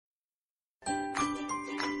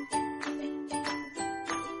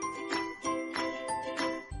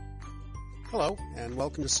Hello, and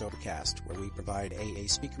welcome to Sobercast, where we provide AA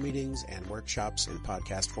speaker meetings and workshops in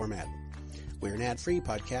podcast format. We're an ad-free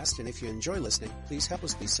podcast, and if you enjoy listening, please help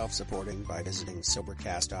us be self-supporting by visiting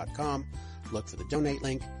Sobercast.com, look for the donate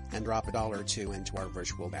link, and drop $1 or $2 into our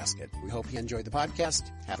virtual basket. We hope you enjoyed the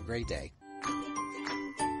podcast. Have a great day.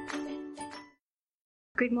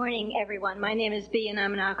 Good morning, everyone. My name is Bea, and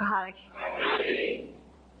I'm an alcoholic.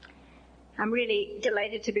 I'm really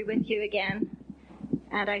delighted to be with you again.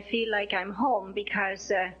 And I feel like I'm home because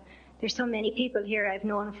there's so many people here I've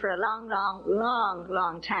known for a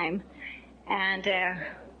long time. And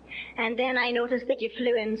then I noticed that you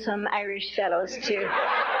flew in some Irish fellows too.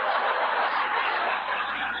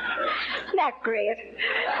 Not great.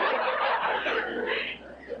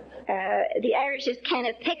 The Irish is kind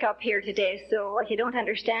of thick up here today, so if you don't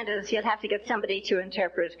understand us, you'll have to get somebody to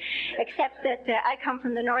interpret. Except that I come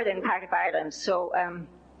from the northern part of Ireland, so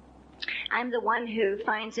I'm the one who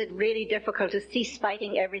finds it really difficult to cease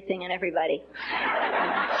fighting everything and everybody.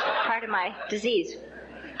 Part of my disease.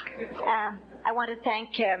 I want to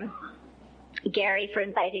thank Gary for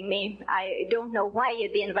inviting me. I don't know why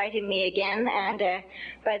you'd be inviting me again, and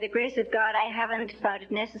by the grace of God, I haven't found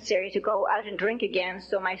it necessary to go out and drink again,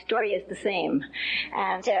 so my story is the same.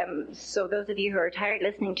 And so those of you who are tired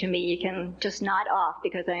listening to me, you can just nod off,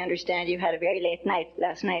 because I understand you had a very late night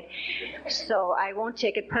last night. So I won't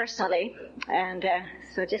take it personally, and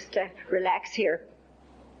so just relax here.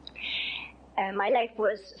 My life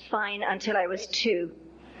was fine until I was 2.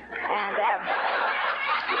 And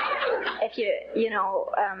if you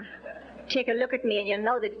take a look at me, and you'll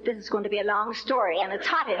know that this is going to be a long story, and it's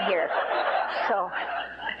hot in here. So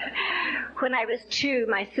when I was 2,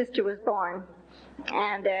 my sister was born,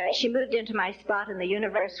 and she moved into my spot in the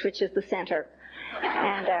universe, which is the center.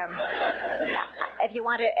 And if you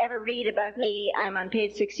want to ever read about me, I'm on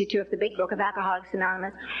page 62 of the big book of Alcoholics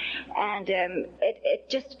Anonymous. And it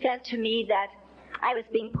just felt to me that I was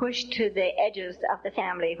being pushed to the edges of the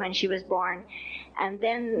family when she was born. And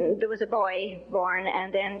then there was a boy born,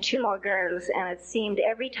 and then 2 more girls, and it seemed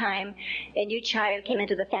every time a new child came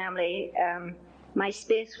into the family, my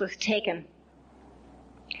space was taken.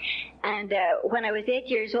 And when I was 8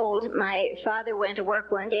 years old, my father went to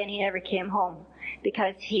work one day, and he never came home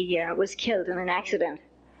because he was killed in an accident.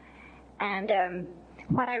 And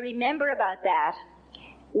what I remember about that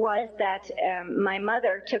was that my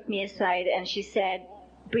mother took me aside, and she said,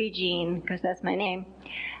 Briegeen, because that's my name,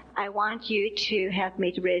 I want you to help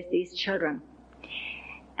me to raise these children.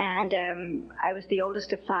 And I was the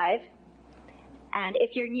oldest of 5. And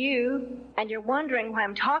if you're new and you're wondering why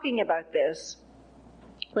I'm talking about this,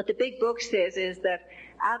 what the big book says is that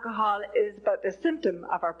alcohol is but the symptom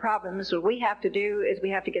of our problems. What we have to do is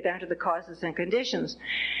we have to get down to the causes and conditions.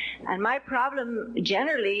 And my problem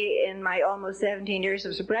generally in my almost 17 years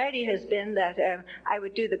of sobriety has been that I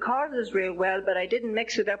would do the causes real well, but I didn't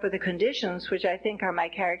mix it up with the conditions, which I think are my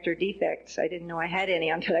character defects. I didn't know I had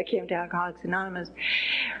any until I came to Alcoholics Anonymous.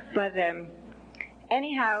 But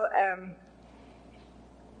anyhow,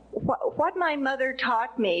 what my mother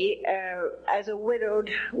taught me as a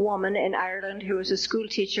widowed woman in Ireland who was a school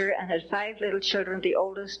teacher and had 5 little children, the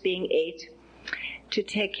oldest being 8, to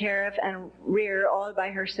take care of and rear all by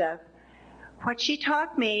herself. What she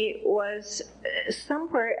taught me was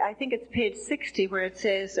somewhere, I think it's page 60 where it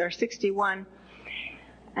says, or 61,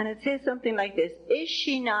 and it says something like this: is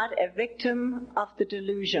she not a victim of the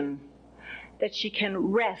delusion that she can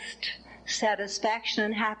wrest satisfaction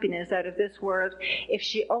and happiness out of this world if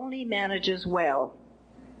she only manages well?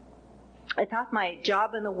 I thought my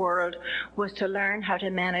job in the world was to learn how to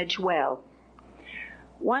manage well.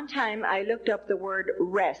 One time I looked up the word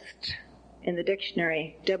rest in the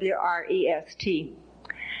dictionary, W-R-E-S-T,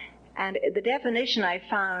 and the definition I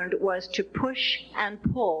found was to push and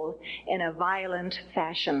pull in a violent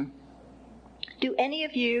fashion. Do any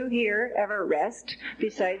of you here ever rest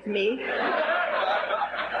besides me?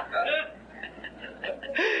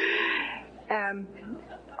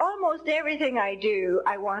 Almost everything I do,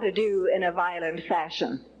 I want to do in a violent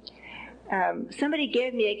fashion. Somebody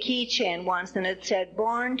gave me a keychain once, and it said,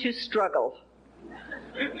 born to struggle.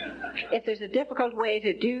 If there's a difficult way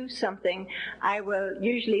to do something, I will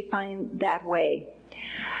usually find that way.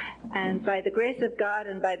 And by the grace of God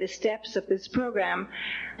and by the steps of this program,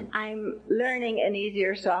 I'm learning an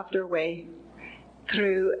easier, softer way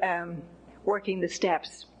through working the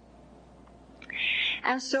steps.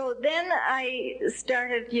 And so then I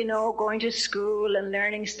started, going to school and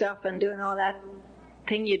learning stuff and doing all that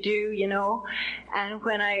thing you do, And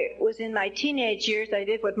when I was in my teenage years, I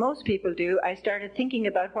did what most people do. I started thinking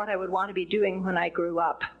about what I would want to be doing when I grew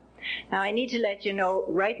up. Now, I need to let you know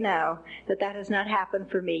right now that that has not happened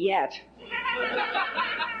for me yet.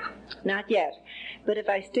 Not yet. But if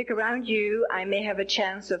I stick around you, I may have a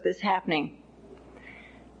chance of this happening.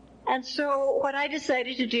 And so what I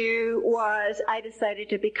decided to do was I decided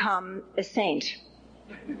to become a saint.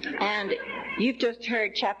 And you've just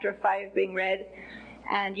heard chapter 5 being read,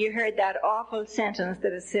 and you heard that awful sentence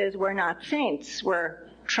that it says we're not saints, we're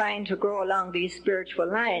trying to grow along these spiritual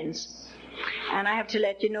lines. And I have to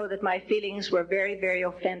let you know that my feelings were very, very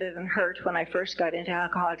offended and hurt when I first got into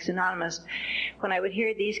Alcoholics Anonymous, when I would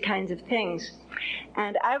hear these kinds of things.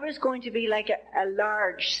 And I was going to be like a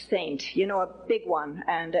large saint, you know, a big one.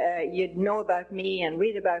 And you'd know about me and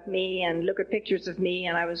read about me and look at pictures of me,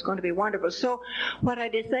 and I was going to be wonderful. So what I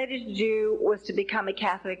decided to do was to become a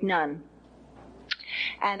Catholic nun.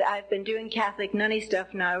 And I've been doing Catholic nunny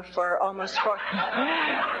stuff now for almost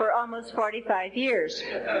 45 years.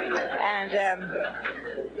 And,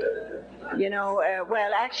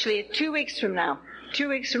 well, actually 2 weeks from now, 2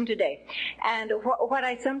 weeks from today. And what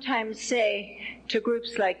I sometimes say to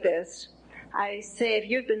groups like this, I say, if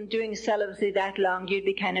you've been doing celibacy that long, you'd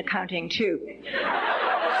be kind of counting too.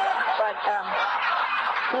 But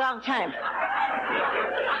a long time.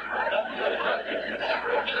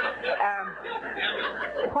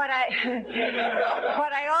 What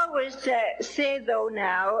I always say, though,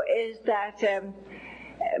 now is that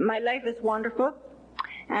my life is wonderful,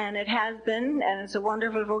 and it has been, and it's a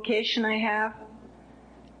wonderful vocation I have.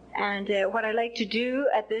 And what I like to do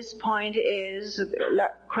at this point is,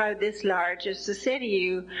 crowd this large, is to say to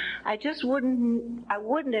you, I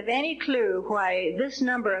wouldn't have any clue why this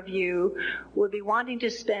number of you would be wanting to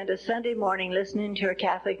spend a Sunday morning listening to a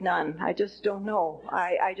Catholic nun. I just don't know.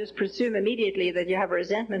 I just presume immediately that you have a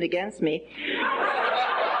resentment against me.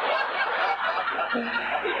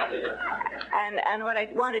 And what I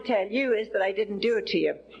want to tell you is that I didn't do it to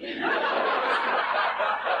you.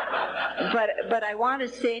 But I want to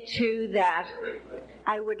say, too, that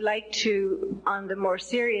I would like to, on the more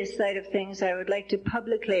serious side of things, I would like to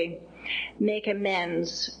publicly make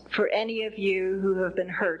amends for any of you who have been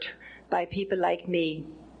hurt by people like me.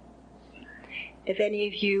 If any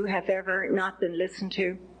of you have ever not been listened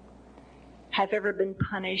to, have ever been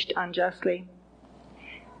punished unjustly,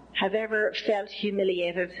 have ever felt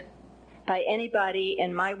humiliated by anybody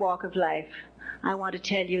in my walk of life, I want to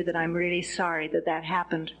tell you that I'm really sorry that that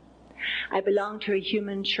happened. I belong to a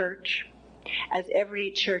human church, as every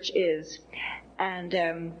church is,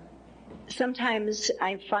 and sometimes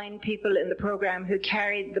I find people in the program who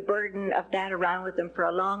carry the burden of that around with them for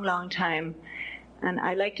a long, long time, and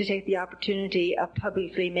I like to take the opportunity of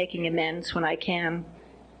publicly making amends when I can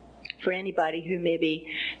for anybody who may be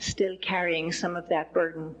still carrying some of that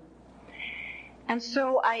burden. And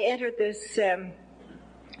so I entered this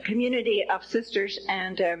community of sisters,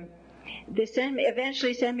 and they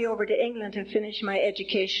eventually sent me over to England to finish my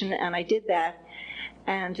education, and I did that.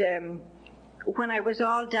 And when I was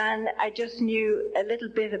all done, I just knew a little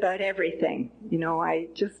bit about everything. You know, I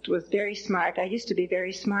just was very smart. I used to be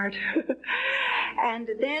very smart. And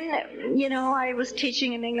then, you know, I was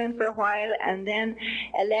teaching in England for a while, and then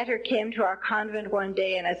a letter came to our convent one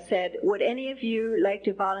day, and it said, would any of you like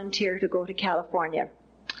to volunteer to go to California?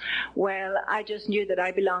 Well, I just knew that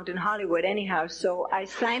I belonged in Hollywood anyhow, so I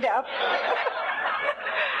signed up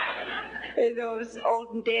in those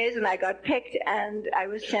olden days, and I got picked, and I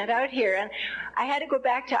was sent out here. And I had to go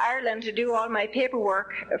back to Ireland to do all my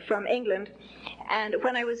paperwork from England. And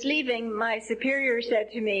when I was leaving, my superior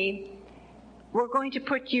said to me, we're going to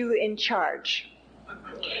put you in charge.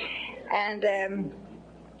 And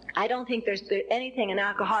I don't think there's anything an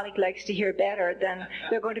alcoholic likes to hear better than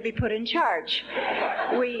they're going to be put in charge.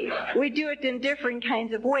 We do it in different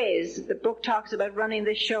kinds of ways. The book talks about running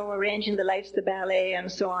the show, arranging the lights, the ballet, and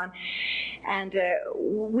so on. And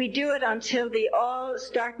we do it until they all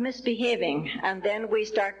start misbehaving, and then we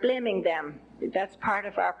start blaming them. That's part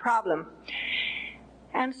of our problem.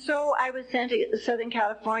 And so I was sent to Southern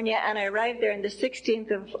California, and I arrived there on the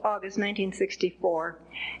 16th of August, 1964.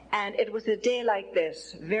 And it was a day like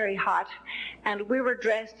this, very hot, and we were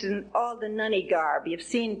dressed in all the nunny garb. You've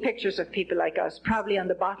seen pictures of people like us, probably on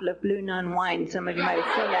the bottle of Blue Nun wine. Some of you might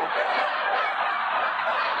have seen that.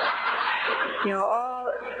 You know,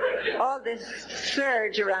 all this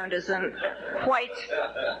serge around us, and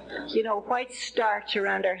white starch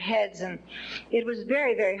around our heads, and it was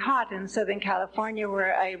very, very hot in Southern California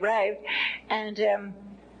where I arrived, and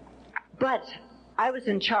but I was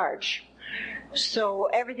in charge. So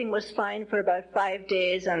everything was fine for about 5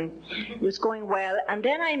 days, and it was going well. And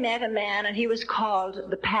then I met a man, and he was called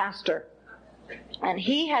the pastor. And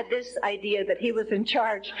he had this idea that he was in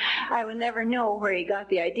charge. I will never know where he got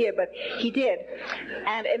the idea, but he did.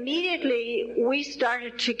 And immediately we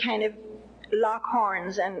started to kind of lock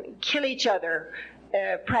horns and kill each other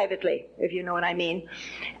privately, if you know what I mean.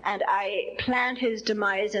 And I planned his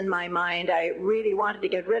demise in my mind. I really wanted to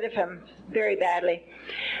get rid of him very badly.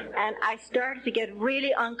 And I started to get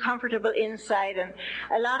really uncomfortable inside, and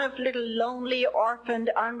a lot of little lonely, orphaned,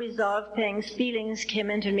 unresolved feelings came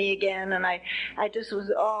into me again, and I just was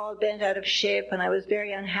all bent out of shape, and I was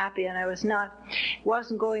very unhappy, and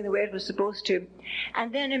wasn't going the way it was supposed to.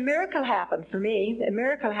 And then a miracle happened for me. A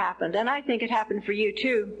miracle happened, and I think it happened for you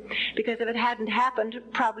too, because if it hadn't happened,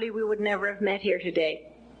 probably we would never have met here today.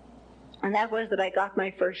 And that was that I got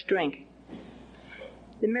my first drink.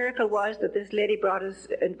 The miracle was that this lady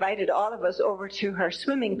invited all of us over to her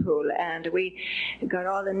swimming pool, and we got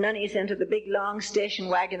all the nunnies into the big long station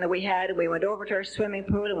wagon that we had, and we went over to her swimming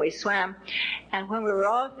pool and we swam. And when we were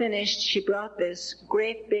all finished, she brought this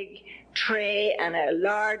great big tray and a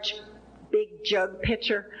large big jug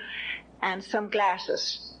pitcher and some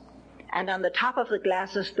glasses. And on the top of the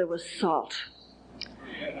glasses there was salt.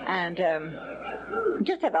 And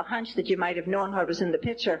just have a hunch that you might have known what was in the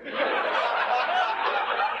pitcher.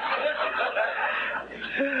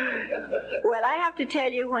 Well, I have to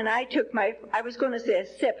tell you, when I took I was going to say a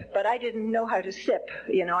sip, but I didn't know how to sip.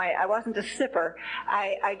 I wasn't a sipper.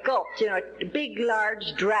 I gulped, a big,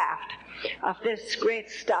 large draft of this great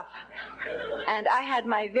stuff. And I had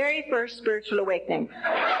my very first spiritual awakening.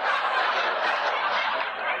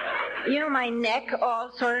 My neck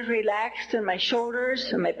all sort of relaxed, and my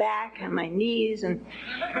shoulders, and my back, and my knees, and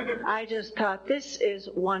I just thought, this is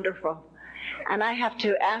wonderful. And I have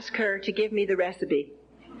to ask her to give me the recipe.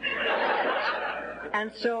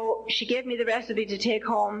 And so she gave me the recipe to take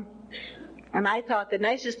home, and I thought the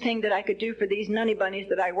nicest thing that I could do for these nunny bunnies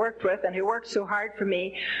that I worked with and who worked so hard for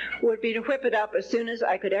me would be to whip it up as soon as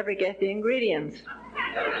I could ever get the ingredients.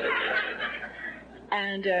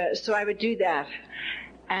 And so I would do that.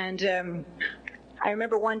 And I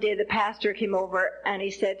remember one day the pastor came over and he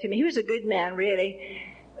said to me, he was a good man really,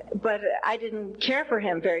 but I didn't care for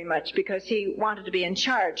him very much because he wanted to be in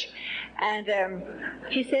charge. And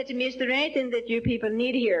he said to me, is there anything that you people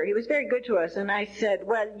need here? He was very good to us. And I said,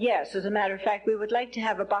 well, yes, as a matter of fact, we would like to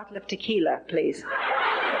have a bottle of tequila, please.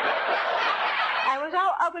 I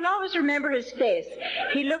will always remember his face.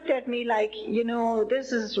 He looked at me like,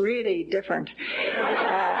 this is really different.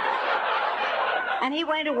 And he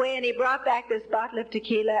went away and he brought back this bottle of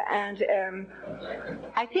tequila, and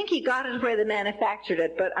I think he got it where they manufactured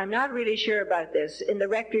it, but I'm not really sure about this, in the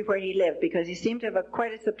rectory where he lived, because he seemed to have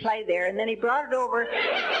quite a supply there. And then he brought it over,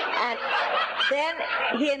 and then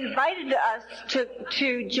he invited us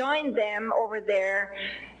to join them over there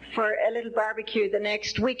for a little barbecue the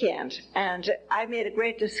next weekend. And I made a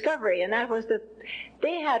great discovery, and that was that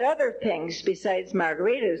they had other things besides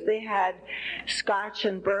margaritas. They had scotch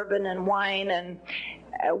and bourbon and wine and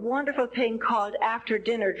a wonderful thing called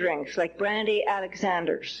after-dinner drinks, like brandy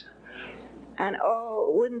Alexanders. And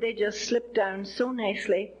wouldn't they just slip down so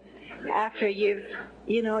nicely after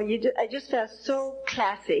I just felt so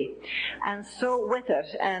classy and so with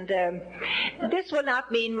it. And this will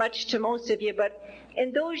not mean much to most of you, but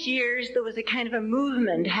in those years, there was a kind of a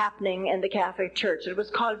movement happening in the Catholic Church. It was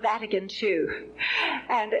called Vatican II.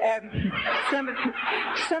 And some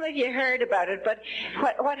of you heard about it, but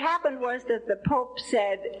what happened was that the Pope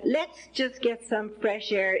said, let's just get some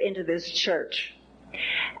fresh air into this church.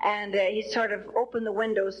 And he sort of opened the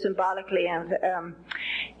windows symbolically, and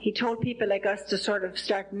he told people like us to sort of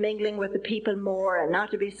start mingling with the people more and not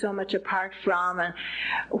to be so much apart from. And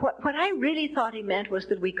what I really thought he meant was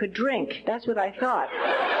that we could drink. That's what I thought.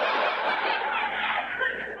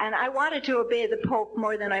 And I wanted to obey the Pope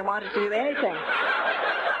more than I wanted to do anything.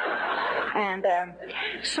 And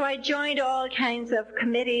so I joined all kinds of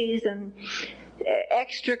committees and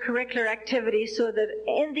extracurricular activities, so that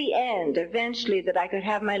in the end, eventually, that I could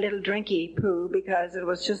have my little drinky poo, because it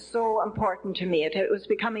was just so important to me. It was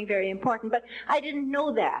becoming very important, but I didn't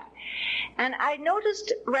know that. And I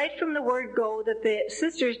noticed right from the word go that the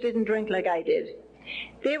sisters didn't drink like I did.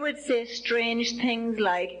 They would say strange things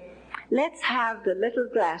like, let's have the little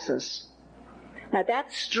glasses. Now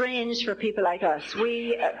that's strange for people like us.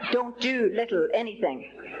 We don't do little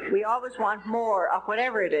anything. We always want more of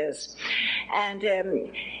whatever it is. And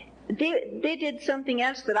they did something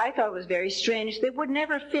else that I thought was very strange. They would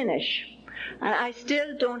never finish. And I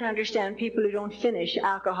still don't understand people who don't finish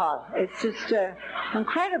alcohol. It's just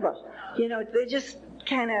incredible. They just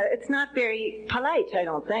it's not very polite, I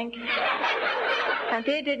don't think. And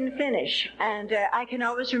they didn't finish. And I can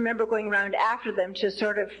always remember going around after them to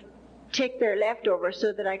sort of take their leftovers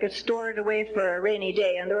so that I could store it away for a rainy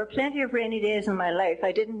day. And there were plenty of rainy days in my life.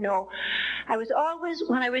 I didn't know.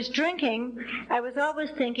 When I was drinking, I was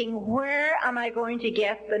always thinking, where am I going to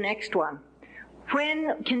get the next one?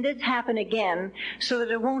 When can this happen again so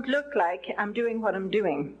that it won't look like I'm doing what I'm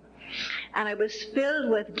doing? And I was filled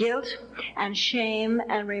with guilt and shame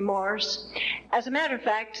and remorse. As a matter of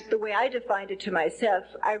fact, the way I defined it to myself,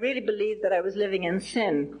 I really believed that I was living in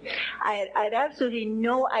sin. I had absolutely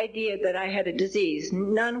no idea that I had a disease,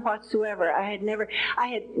 none whatsoever. I had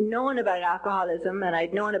known about alcoholism and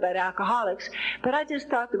I'd known about alcoholics, but I just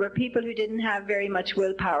thought there were people who didn't have very much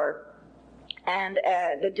willpower. And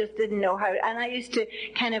that just didn't know how. And I used to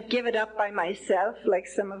kind of give it up by myself, like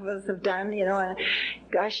some of us have done, and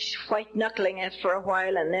white-knuckling it for a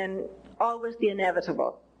while, and then always the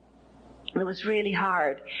inevitable. It was really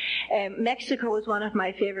hard. Mexico was one of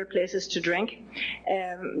my favorite places to drink.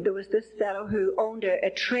 There was this fellow who owned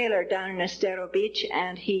a trailer down in Estero Beach,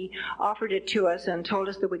 and he offered it to us and told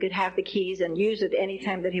us that we could have the keys and use it any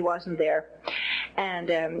time that he wasn't there.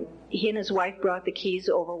 And he and his wife brought the keys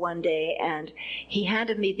over one day, and he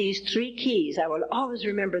handed me these 3 keys. I will always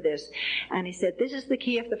remember this. And he said, this is the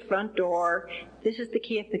key of the front door, this is the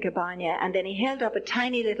key of the cabana, and then he held up a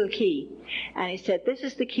tiny little key, and he said, this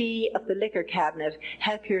is the key of the liquor cabinet,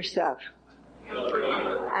 help yourself.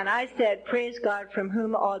 And I said, praise God from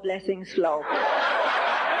whom all blessings flow.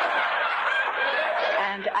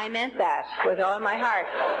 And I meant that with all my heart.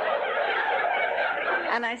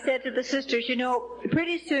 And I said to the sisters,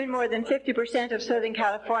 pretty soon more than 50% of Southern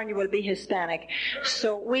California will be Hispanic.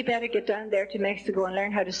 So we better get down there to Mexico and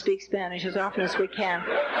learn how to speak Spanish as often as we can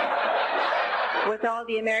with all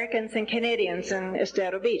the Americans and Canadians in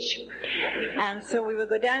Estero Beach. And so we would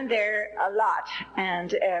go down there a lot.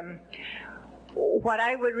 And what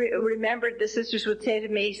I would remember the sisters would say to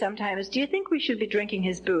me sometimes, do you think we should be drinking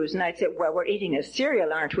his booze? And I'd say, well, we're eating his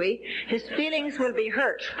cereal, aren't we? His feelings will be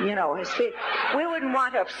hurt, we wouldn't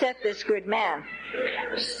want to upset this good man.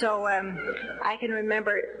 So I can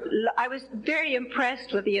remember, I was very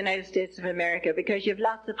impressed with the United States of America because you have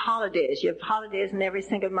lots of holidays. You have holidays in every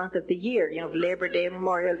single month of the year. Labor Day,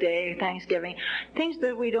 Memorial Day, Thanksgiving, things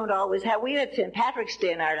that we don't always have. We had St. Patrick's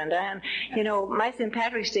Day in Ireland, and, my St.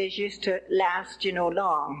 Patrick's Days used to last,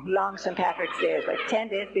 long St. Patrick's Days, like 10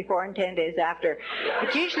 days before and 10 days after.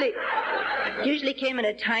 It usually came in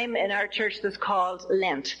a time in our church that's called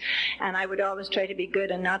Lent, and I would always try to be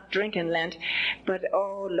good and not drink in Lent. But,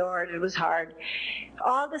 oh, Lord, it was hard.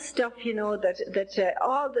 All the stuff, all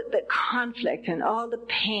the conflict and all the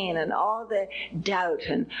pain and all the doubt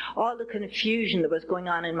and all the confusion that was going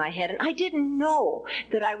on in my head. And I didn't know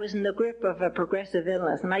that I was in the grip of a progressive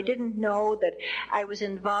illness. And I didn't know that I was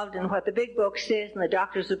involved in what the big book says in the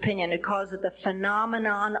doctor's opinion. It calls it the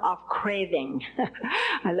phenomenon of craving.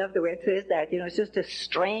 I love the way it says that. It's just a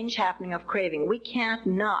strange happening of craving. We can't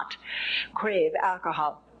not crave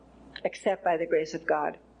alcohol except by the grace of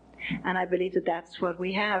God. And I believe that that's what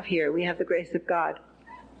we have here. We have the grace of God.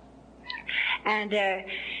 And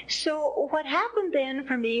so what happened then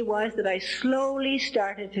for me was that I slowly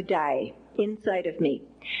started to die inside of me.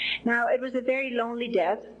 Now, it was a very lonely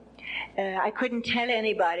death. I couldn't tell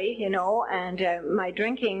anybody, and my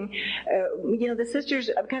drinking, the sisters,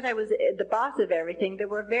 because I was the boss of everything, they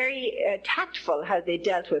were very tactful how they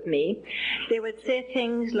dealt with me. They would say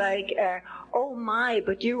things like, oh my,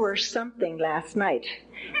 but you were something last night.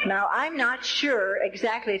 Now, I'm not sure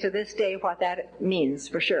exactly to this day what that means,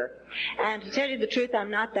 for sure. And to tell you the truth,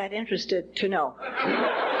 I'm not that interested to know.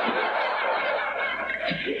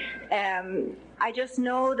 I just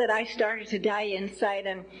know that I started to die inside,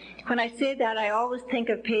 and when I say that, I always think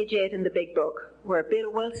of page 8 in the big book, where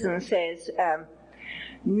Bill Wilson says,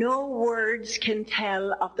 no words can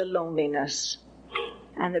tell of the loneliness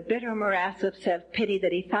and the bitter morass of self-pity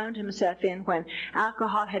that he found himself in when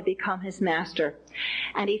alcohol had become his master.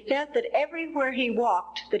 And he felt that everywhere he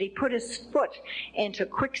walked, that he put his foot into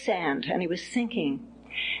quicksand, and he was sinking,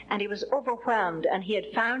 and he was overwhelmed, and he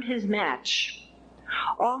had found his match.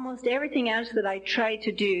 Almost everything else that I tried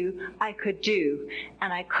to do, I could do,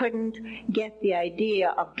 and I couldn't get the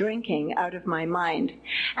idea of drinking out of my mind.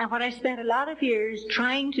 And what I spent a lot of years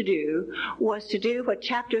trying to do was to do what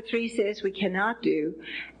chapter 3 says we cannot do,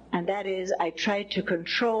 and that is I tried to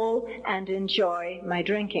control and enjoy my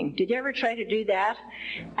drinking. Did you ever try to do that?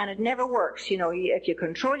 And it never works. If you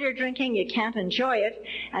control your drinking, you can't enjoy it,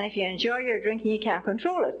 and if you enjoy your drinking, you can't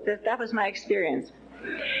control it. That was my experience.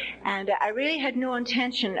 And I really had no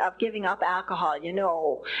intention of giving up alcohol, you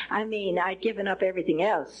know. I mean, I'd given up everything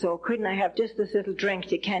else, so couldn't I have just this little drink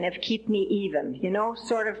to kind of keep me even, you know,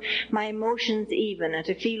 sort of my emotions even, and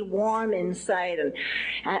to feel warm inside. And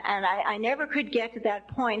I never could get to that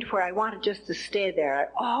point where I wanted just to stay there. I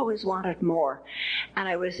always wanted more. And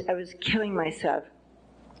I was killing myself.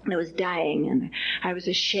 And I was dying, and I was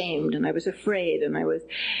ashamed, and I was afraid, and I was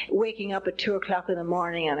waking up at 2 o'clock in the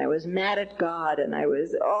morning, and I was mad at God, and I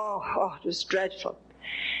was, it was dreadful.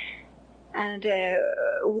 And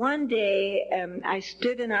one day, I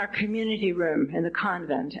stood in our community room in the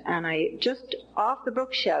convent, and I just off the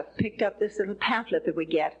bookshelf picked up this little pamphlet that we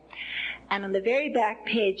get. And on the very back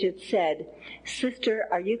page it said, "Sister,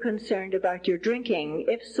 are you concerned about your drinking?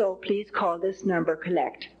 If so, please call this number,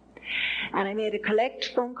 collect." And I made a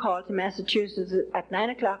collect phone call to Massachusetts at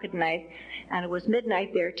 9 o'clock at night, and it was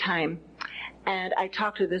midnight their time. And I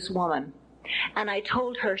talked to this woman, and I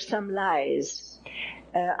told her some lies.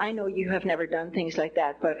 I know you have never done things like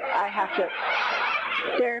that, but I have to.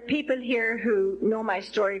 There are people here who know my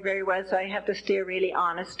story very well, so I have to stay really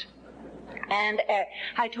honest. And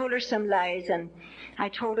I told her some lies, and I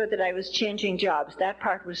told her that I was changing jobs. That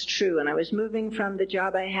part was true, and I was moving from the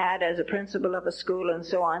job I had as a principal of a school and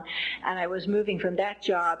so on, and I was moving from that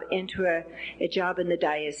job into a job in the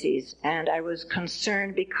diocese. And I was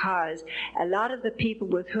concerned because a lot of the people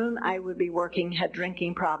with whom I would be working had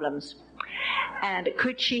drinking problems. And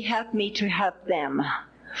could she help me to help them?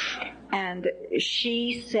 And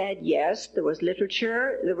she said yes, there was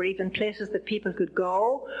literature, there were even places that people could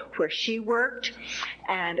go where she worked,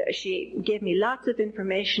 and she gave me lots of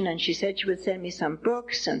information, and she said she would send me some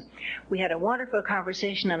books, and we had a wonderful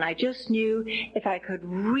conversation, and I just knew if I could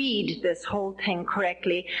read this whole thing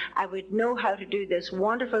correctly, I would know how to do this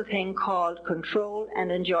wonderful thing called control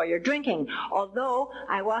and enjoy your drinking, although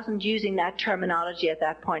I wasn't using that terminology at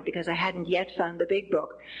that point because I hadn't yet found the big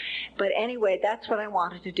book. But anyway, that's what I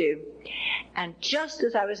wanted to do. And just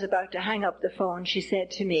as I was about to hang up the phone, she said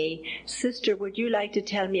to me, "Sister, would you like to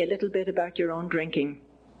tell me a little bit about your own drinking?"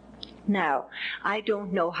 Now, I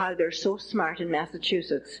don't know how they're so smart in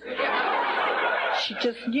Massachusetts. She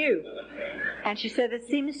just knew. And she said, "It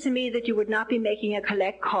seems to me that you would not be making a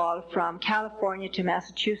collect call from California to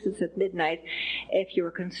Massachusetts at midnight if you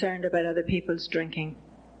were concerned about other people's drinking."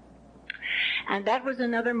 And that was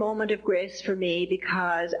another moment of grace for me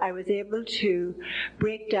because I was able to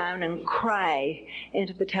break down and cry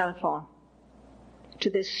into the telephone to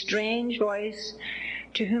this strange voice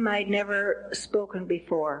to whom I'd never spoken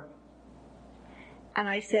before. And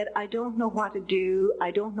I said, "I don't know what to do.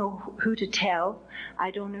 I don't know who to tell. I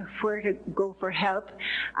don't know where to go for help.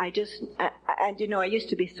 And you know, I used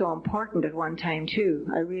to be so important at one time too.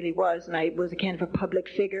 I really was. And I was a kind of a public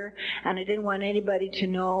figure. And I didn't want anybody to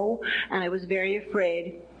know. And I was very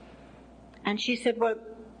afraid." And she said, "Well,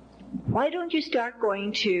 why don't you start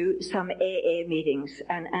going to some AA meetings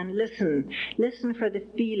and listen for the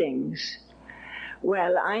feelings?"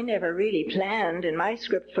 Well, I never really planned, in my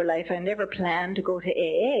script for life, I never planned to go to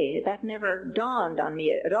AA. That never dawned on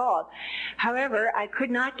me at all. However, I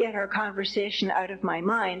could not get her conversation out of my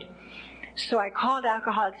mind, so I called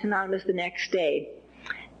Alcoholics Anonymous the next day,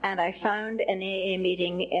 and I found an AA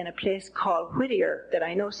meeting in a place called Whittier that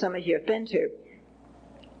I know some of you have been to.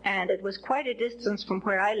 And it was quite a distance from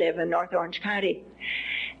where I live in North Orange County.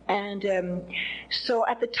 And so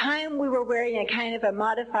at the time we were wearing a kind of a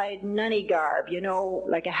modified nunny garb, you know,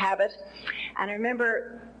 like a habit. And I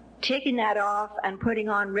remember taking that off and putting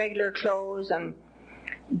on regular clothes and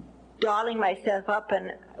dolling myself up,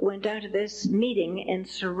 and went down to this meeting in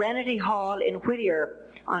Serenity Hall in Whittier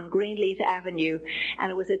on Greenleaf Avenue.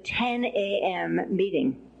 And it was a 10 a.m.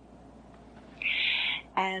 meeting.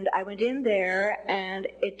 And I went in there, and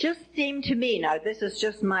it just seemed to me, now this is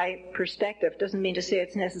just my perspective, doesn't mean to say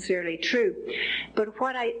it's necessarily true, but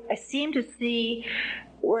what I seemed to see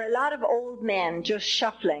were a lot of old men just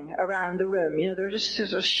shuffling around the room. You know, they were just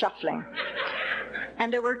sort of shuffling.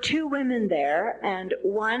 And there were two women there, and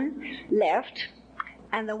one left,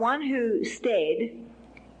 and the one who stayed,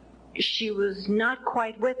 she was not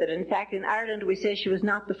quite with it. In fact, in Ireland we say she was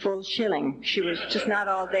not the full shilling. She was just not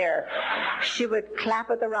all there. She would clap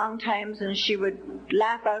at the wrong times, and she would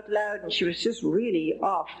laugh out loud, and she was just really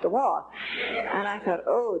off the wall. And I thought,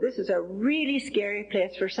 oh, this is a really scary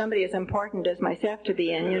place for somebody as important as myself to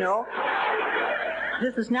be in, you know.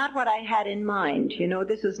 This is not what I had in mind, you know.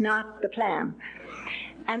 This is not the plan.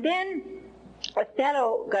 And then a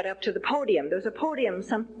fellow got up to the podium. There was a podium,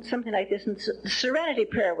 something like this, and the Serenity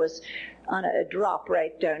Prayer was on a drop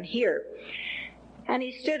right down here. And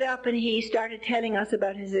he stood up and he started telling us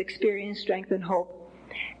about his experience, strength, and hope.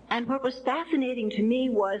 And what was fascinating to me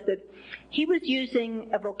was that he was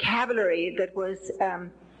using a vocabulary that was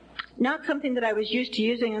not something that I was used to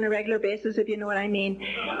using on a regular basis, if you know what I mean.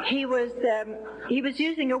 He was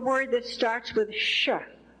using a word that starts with sh,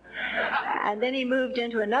 and then he moved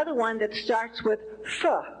into another one that starts with f.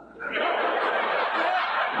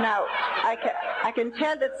 Now, I can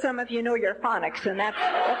tell that some of you know your phonics, and that's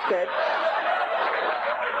good.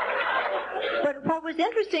 But what was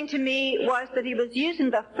interesting to me was that he was using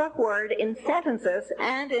the f word in sentences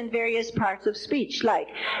and in various parts of speech, like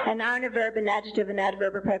a noun, a verb, an adjective, an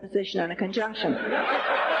adverb, a preposition, and a conjunction.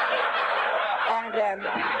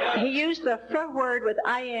 And he used the f word with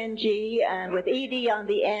ing and with ed on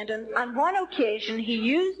the end, and on one occasion he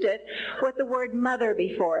used it with the word mother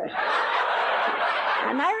before it.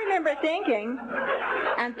 And I remember thinking,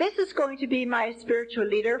 and this is going to be my spiritual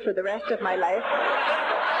leader for the rest of my life.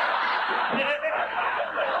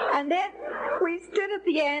 And then we stood at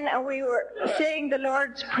the end and we were saying the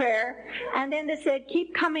Lord's Prayer, and then they said,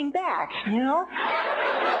 keep coming back, you know.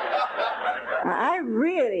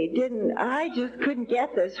 I just couldn't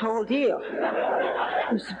get this whole deal.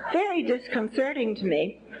 It was very disconcerting to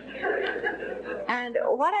me. And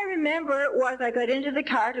what I remember was I got into the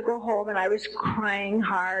car to go home, and I was crying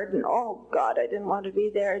hard, and oh God, I didn't want to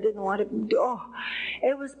be there. I didn't want to,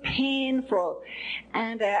 it was painful.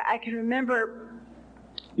 And I can remember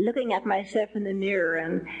looking at myself in the mirror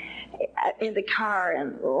and in the car,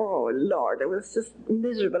 and oh Lord, it was just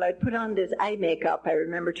miserable. I'd put on this eye makeup, I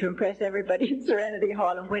remember, to impress everybody in Serenity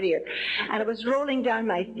Hall in Whittier, and it was rolling down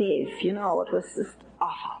my face, you know. It was just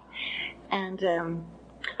awful. And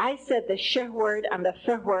I said the sh word and the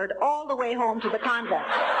f word all the way home to the convent.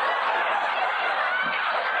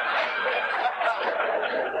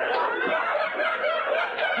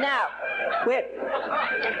 Now, wait,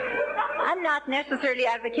 I'm not necessarily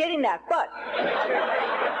advocating that, but,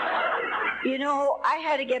 you know, I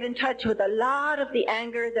had to get in touch with a lot of the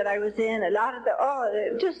anger that I was in, a lot of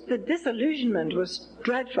just the disillusionment was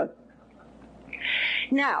dreadful.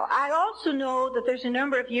 Now, I also know that there's a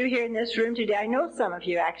number of you here in this room today. I know some of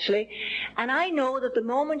you, actually. And I know that the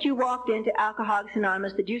moment you walked into Alcoholics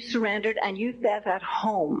Anonymous that you surrendered and you felt at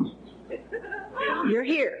home. You're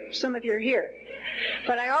here. Some of you are here.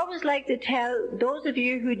 But I always like to tell those of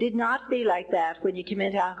you who did not feel like that when you came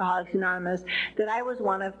into Alcoholics Anonymous that I was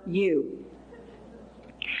one of you.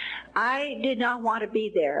 I did not want to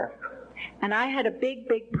be there. And I had a big,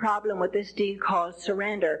 big problem with this deal called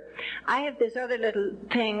surrender. I have this other little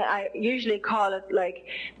thing, I usually call it, like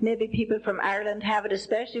maybe people from Ireland have it,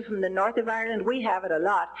 especially from the north of Ireland, we have it a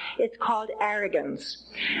lot. It's called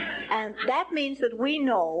arrogance. And that means that we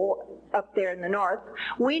know, up there in the north,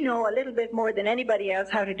 we know a little bit more than anybody else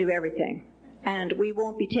how to do everything. And we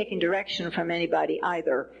won't be taking direction from anybody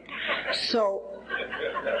either. So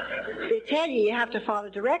they tell you have to follow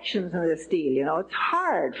directions in this deal, you know. It's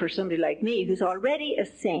hard for somebody like me who's already a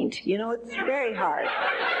saint, you know, it's very hard.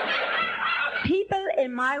 People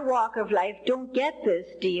in my walk of life don't get this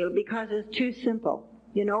deal because it's too simple,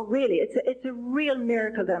 you know, really. It's a real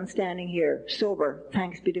miracle that I'm standing here, sober,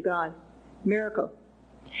 thanks be to God. Miracle.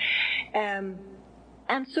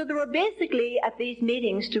 And so there were basically, at these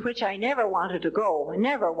meetings to which I never wanted to go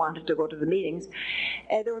to the meetings,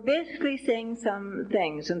 they were basically saying some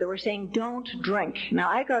things, and they were saying, don't drink. Now,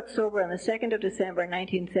 I got sober on the 2nd of December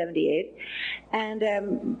 1978,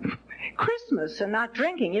 and Christmas and not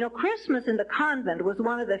drinking. You know, Christmas in the convent was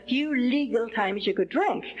one of the few legal times you could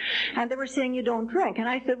drink, and they were saying you don't drink. And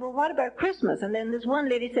I said, well, what about Christmas? And then this one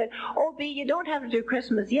lady said, oh, B, you don't have to do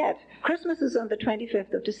Christmas yet. Christmas is on the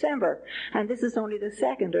 25th of December, and this is only the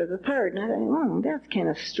 2nd or the 3rd. And I thought, that's kind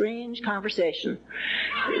of strange conversation.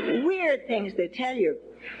 Weird things they tell you.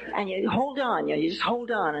 And you hold on, you just hold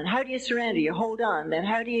on. And how do you surrender? You hold on. Then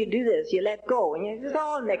how do you do this? You let go. And you're just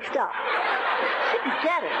all mixed up. You didn't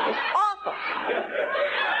get it. It's awful.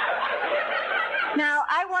 Now,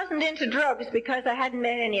 I wasn't into drugs because I hadn't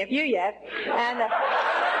met any of you yet. And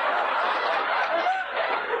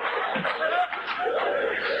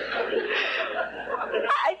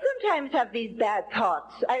I sometimes have these bad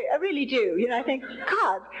thoughts. I really do. You know, I think,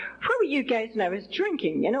 God, where were you guys when I was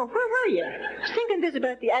drinking? You know, where were you? I was thinking this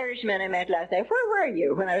about the Irishman I met last night. Where were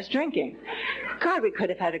you when I was drinking? God, we could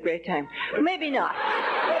have had a great time. Maybe not.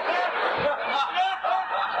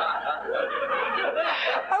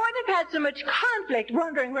 I wouldn't have had so much conflict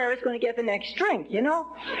wondering where I was going to get the next drink, you know.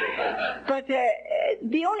 But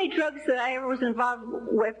the only drugs that I ever was involved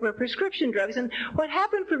with were prescription drugs. And what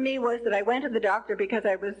happened for me was that I went to the doctor because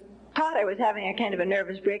I thought I was having a kind of a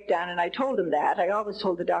nervous breakdown, and I told him that. I always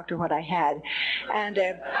told the doctor what I had. And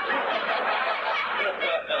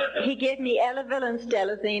he gave me Elavil and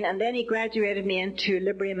Stelazine, and then he graduated me into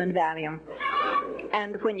Librium and Valium.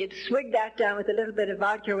 And when you'd swig that down with a little bit of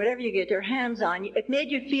vodka or whatever you get your hands on, it made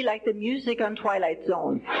you feel like the music on Twilight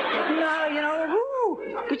Zone.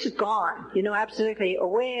 Which is gone, absolutely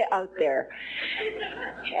away out there.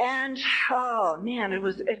 And, oh man, it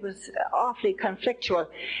was awfully conflictual.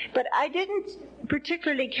 But I didn't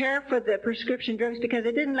particularly care for the prescription drugs because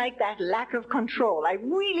I didn't like that lack of control. I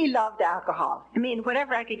really loved alcohol. I mean,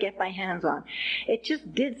 whatever I could get my hands on. It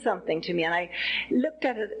just did something to me, and I looked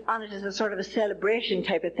at it as a sort of a celebration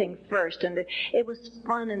type of thing first, and it was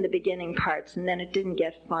fun in the beginning parts, and then it didn't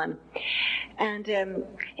get fun. And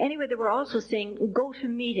anyway, they were also saying, go to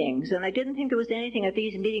meetings, and I didn't think there was anything at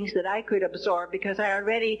these meetings that I could absorb because I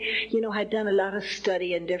already, had done a lot of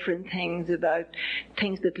study and different things about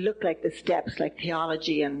things that looked like the steps, like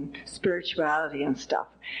theology and spirituality and stuff.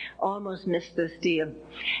 Almost missed this deal.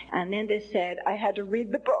 And then they said I had to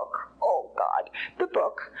read the book. Oh, God, the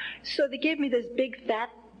book. So they gave me this big, fat,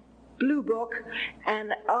 blue book,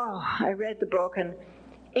 and, I read the book, and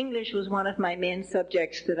English was one of my main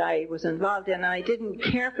subjects that I was involved in, and I didn't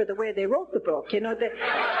care for the way they wrote the book. The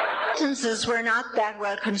sentences were not that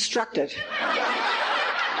well constructed.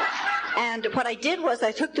 And what I did was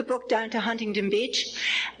I took the book down to Huntington Beach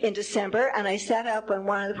in December, and I sat up on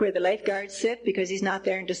where the lifeguards sit because he's not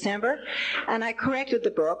there in December, and I corrected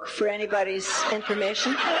the book for anybody's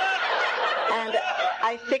information. And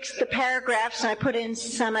I fixed the paragraphs, and I put in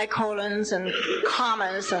semicolons and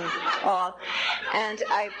commas and all. And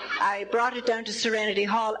I brought it down to Serenity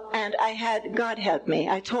Hall, and I had, God help me,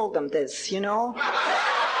 I told them this,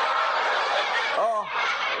 Oh,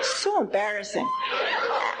 so embarrassing.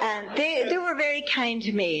 And they were very kind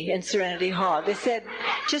to me in Serenity Hall. They said,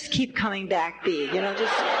 just keep coming back, Bea,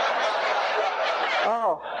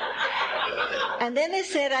 And then they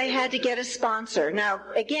said I had to get a sponsor. Now,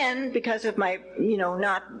 again, because of my,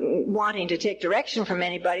 not wanting to take direction from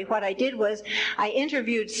anybody, what I did was I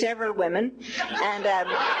interviewed several women and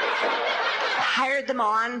hired them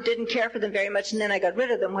on, didn't care for them very much, and then I got rid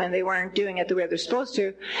of them when they weren't doing it the way they're supposed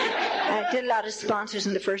to. I did a lot of sponsors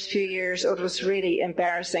in the first few years. It was really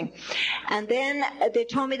embarrassing. And then they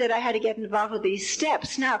told me that I had to get involved with these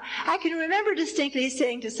steps. Now, I can remember distinctly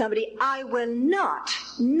saying to somebody, I will not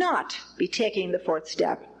be taking the fourth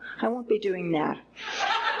step. I won't be doing that.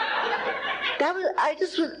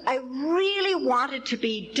 I really wanted to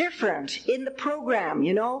be different in the program,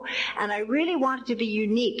 and I really wanted to be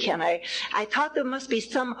unique, and I thought there must be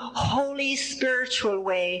some holy spiritual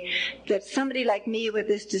way that somebody like me with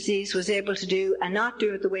this disease was able to do and not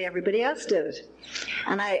do it the way everybody else did it.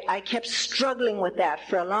 And I kept struggling with that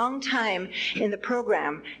for a long time in the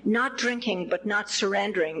program, not drinking but not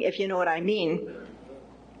surrendering, if you know what I mean.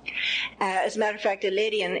 As a matter of fact, a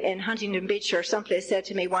lady in Huntington Beach or someplace said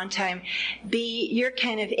to me one time, Bea, you're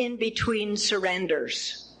kind of in between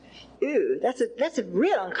surrenders. Ooh, that's a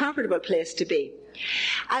real uncomfortable place to be.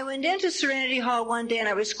 I went into Serenity Hall one day and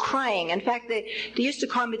I was crying. In fact, they used to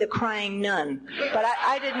call me the crying nun, but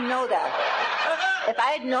I didn't know that. If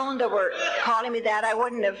I had known they were calling me that, I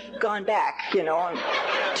wouldn't have gone back,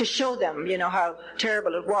 to show them, how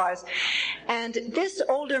terrible it was. And this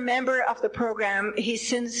older member of the program, he's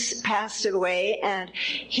since passed away, and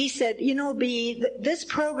he said, Bea, this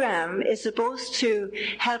program is supposed to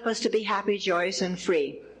help us to be happy, joyous, and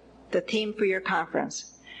free, the theme for your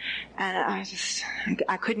conference. And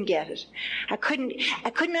I couldn't get it. I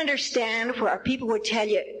couldn't understand where people would tell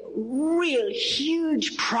you real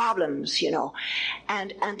huge problems,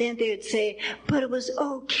 and then they would say, but it was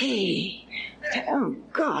okay. Oh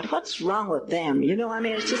God, what's wrong with them?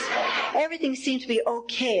 It's just, everything seemed to be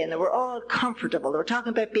okay, and they were all comfortable. They were talking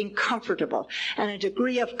about being comfortable and a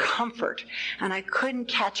degree of comfort, and I couldn't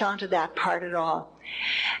catch on to that part at all.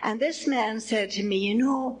 And this man said to me,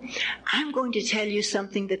 I'm going to tell you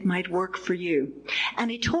something that might work for you. And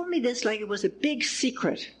he told me this like it was a big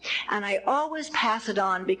secret. And I always pass it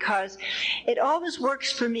on because it always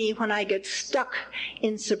works for me when I get stuck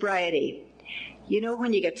in sobriety.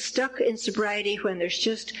 When you get stuck in sobriety, when there's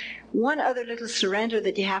just one other little surrender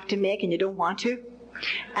that you have to make and you don't want to,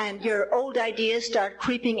 and your old ideas start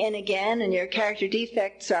creeping in again, and your character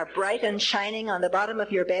defects are bright and shining on the bottom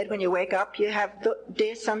of your bed when you wake up. You have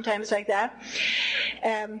days sometimes like that.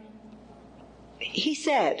 He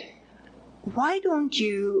said, why don't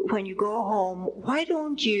you, when you go home, why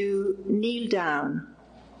don't you kneel down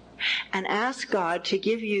and ask God to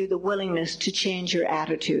give you the willingness to change your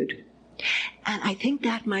attitude? And I think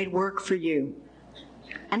that might work for you.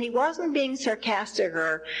 And he wasn't being sarcastic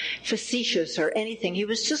or facetious or anything. He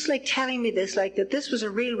was just like telling me this, like that this was a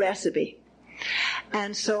real recipe.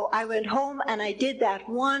 And so I went home and I did that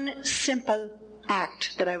one simple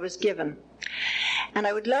act that I was given. And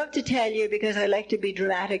I would love to tell you, because I like to be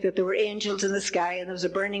dramatic, that there were angels in the sky and there was a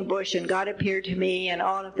burning bush and God appeared to me and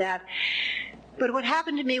all of that. But what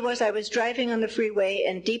happened to me was I was driving on the freeway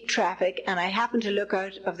in deep traffic, and I happened to look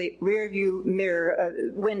out of the rear view mirror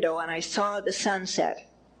window, and I saw the sunset.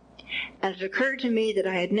 And it occurred to me that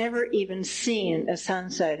I had never even seen a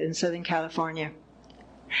sunset in Southern California.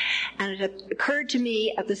 And it had occurred to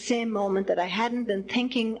me at the same moment that I hadn't been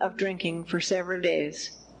thinking of drinking for several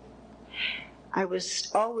days. I was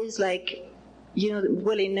always like, you know,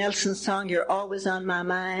 Willie Nelson's song, "You're Always on My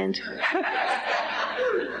Mind."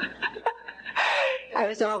 I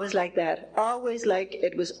was always like that, always like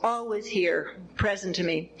it was always here, present to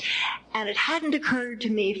me. And it hadn't occurred to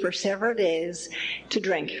me for several days to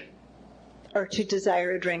drink, or to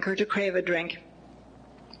desire a drink, or to crave a drink.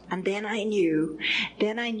 And then I knew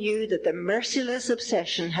that the merciless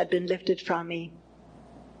obsession had been lifted from me.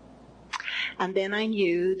 And then I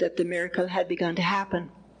knew that the miracle had begun to happen.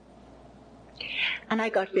 And I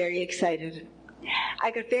got very excited.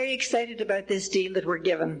 I got very excited about this deal that we're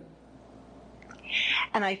given.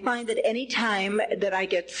 And I find that any time that I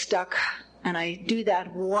get stuck and I do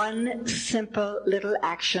that one simple little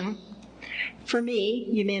action, for me,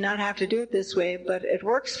 you may not have to do it this way, but it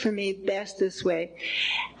works for me best this way.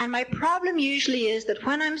 And my problem usually is that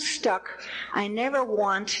when I'm stuck, I never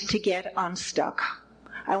want to get unstuck.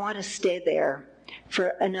 I want to stay there for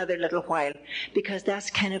another little while, because that's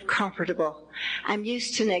kind of comfortable. I'm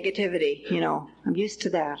used to negativity, you know. I'm used to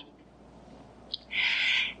that.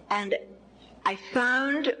 And I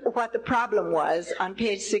found what the problem was on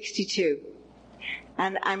page 62.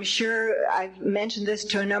 And I'm sure I've mentioned this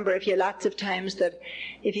to a number of you lots of times, that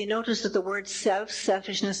if you notice that the word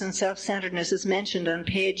selfishness and self-centeredness is mentioned on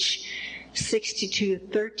page 62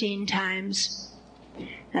 13 times,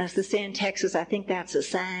 and as they say in Texas, I think that's a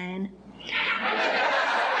sign.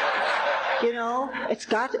 You know,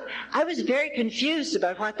 I was very confused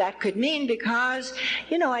about what that could mean, because,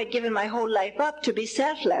 you know, I'd given my whole life up to be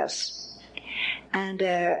selfless. And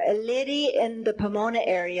a lady in the Pomona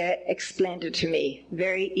area explained it to me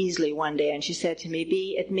very easily one day, and she said to me,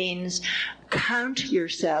 "B, it means count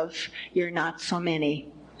yourself, you're not so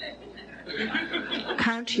many."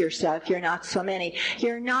 Count yourself, you're not so many.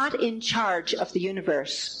 You're not in charge of the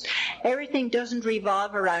universe. Everything doesn't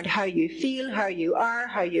revolve around how you feel, how you are,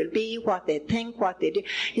 how you'll be, what they think, what they do.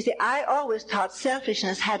 You see, I always thought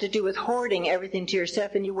selfishness had to do with hoarding everything to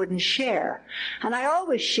yourself and you wouldn't share. And I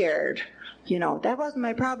always shared. You know, that wasn't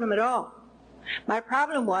my problem at all. My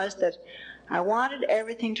problem was that I wanted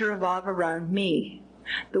everything to revolve around me,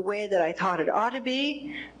 the way that I thought it ought to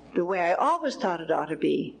be, the way I always thought it ought to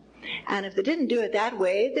be. And if they didn't do it that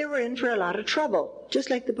way, they were in for a lot of trouble, just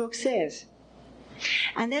like the book says.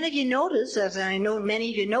 And then if you notice, as I know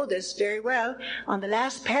many of you know this very well, on the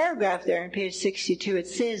last paragraph there on page 62, it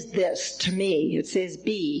says this to me. It says,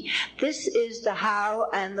 "B, this is the how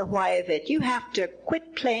and the why of it. You have to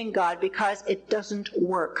quit playing God because it doesn't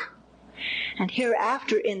work. And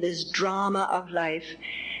hereafter in this drama of life,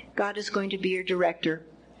 God is going to be your director."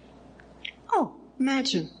 Oh,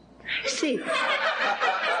 imagine. See,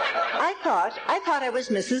 I thought I was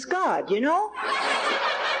Mrs. God, you know?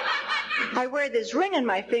 I wear this ring on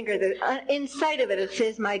my finger that inside of it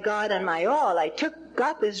says "my God and my all." I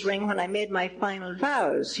got this ring when I made my final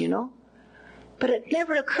vows, you know. But it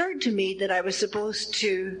never occurred to me that I was supposed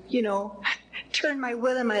to, you know, turn my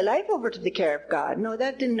will and my life over to the care of God. No,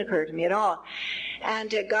 that didn't occur to me at all.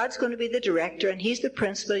 And God's going to be the director, and He's the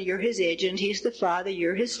principal, you're His agent, He's the father,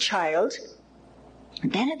 you're His child.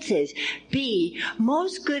 And then it says, "B,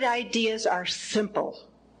 most good ideas are simple."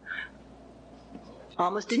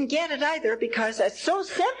 Almost didn't get it either, because it's so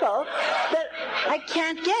simple that I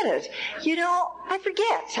can't get it. You know, I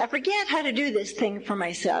forget how to do this thing for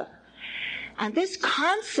myself. And this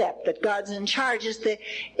concept that God's in charge is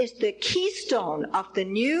the keystone of the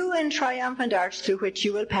new and triumphant arch through which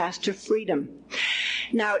you will pass to freedom.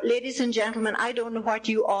 Now, ladies and gentlemen, I don't know what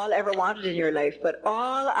you all ever wanted in your life, but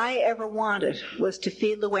all I ever wanted was to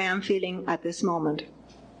feel the way I'm feeling at this moment,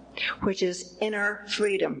 which is inner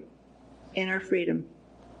freedom. Inner freedom.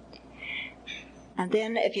 And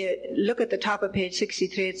then if you look at the top of page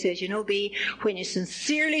 63, it says, "You know, B, when you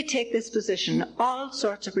sincerely take this position, all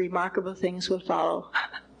sorts of remarkable things will follow."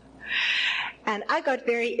 And I got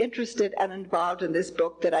very interested and involved in this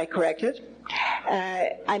book that I corrected.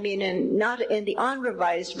 Not in the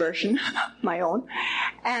unrevised version, my own.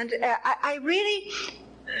 And I really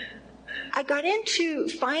I got into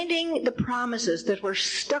finding the promises that were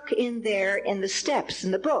stuck in there in the steps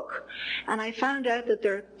in the book. And I found out that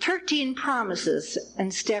there are 13 promises in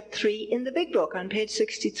step 3 in the big book on page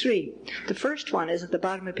 63. The first one is at the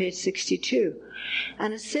bottom of page 62.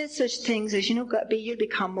 And it says such things as, you'll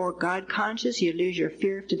become more God conscious, you lose your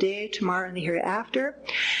fear of today, tomorrow, and the hereafter.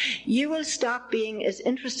 You will stop being as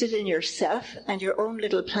interested in yourself and your own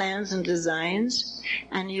little plans and designs,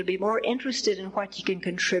 and you'll be more interested in what you can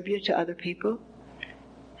contribute to other people.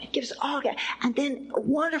 It gives all that. And then a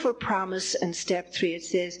wonderful promise in step 3, it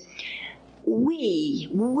says, we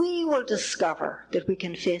will discover that we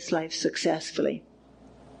can face life successfully.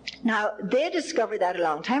 Now, they discovered that a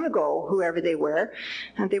long time ago, whoever they were,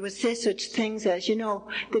 and they would say such things as,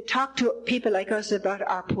 they talk to people like us about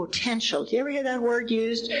our potential. Do you ever hear that word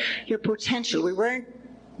used? Your potential. We weren't,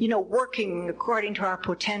 working according to our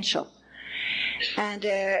potential. And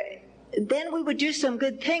then we would do some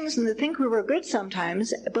good things, and they think we were good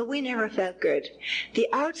sometimes, but we never felt good. The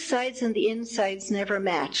outsides and the insides never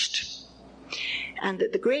matched. And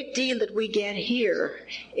the great deal that we get here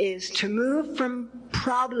is to move from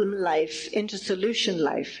problem life into solution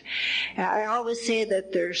life. I always say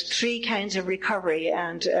that there's 3 kinds of recovery,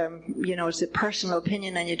 and, it's a personal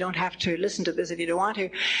opinion, and you don't have to listen to this if you don't want to.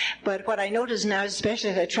 But what I notice now,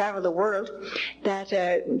 especially as I travel the world, that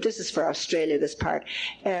this is for Australia, this part,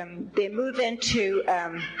 they move into,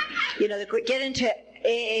 they get into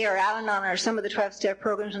AA or Al-Anon or some of the 12-step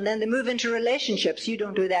programs, and then they move into relationships. You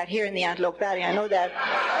don't do that here in the Antelope Valley, I know that.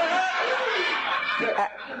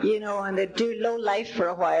 And they do low life for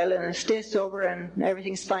a while and stay sober and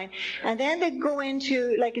everything's fine. And then they go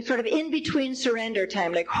into like a sort of in-between surrender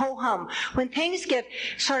time, like ho-hum. When things get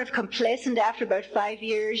sort of complacent after about 5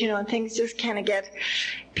 years, and things just kind of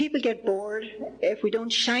people get bored. If we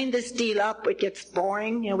don't shine this deal up, it gets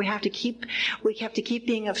boring. We have to keep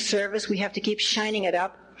being of service. We have to keep shining it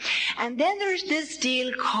up. And then there's this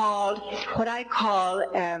deal called what I call,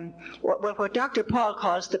 what Dr. Paul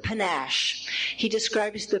calls the panache. He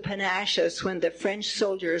describes the panache as when the French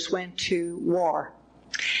soldiers went to war.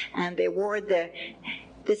 And they wore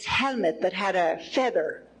this helmet that had a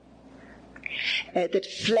feather that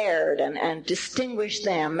flared and distinguished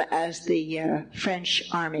them as the French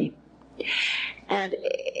army. And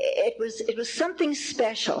it was something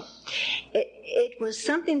special. It was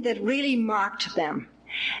something that really marked them.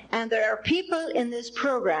 And there are people in this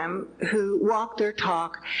program who walk their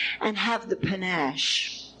talk and have the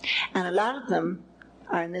panache. And a lot of them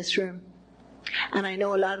are in this room. And I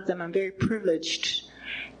know a lot of them. I'm very privileged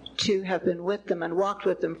to have been with them and walked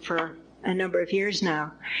with them for a number of years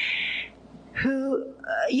now. Who,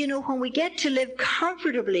 when we get to live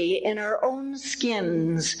comfortably in our own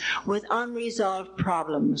skins with unresolved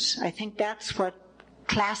problems, I think that's what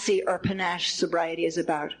classy or panache sobriety is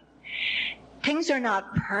about. Things are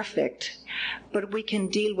not perfect, but we can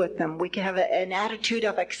deal with them. We can have an attitude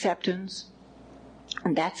of acceptance,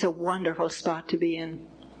 and that's a wonderful spot to be in.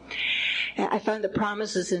 I found the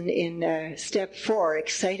promises in step 4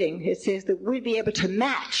 exciting. It says that we'll be able to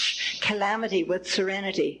match calamity with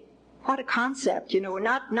serenity. What a concept,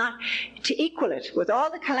 not to equal it. With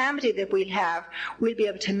all the calamity that we'll have, we'll be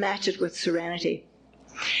able to match it with serenity.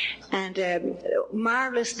 And a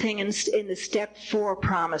marvelous thing in the step 4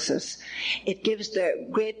 promises, it gives the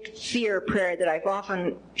great fear prayer that I've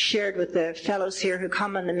often shared with the fellows here who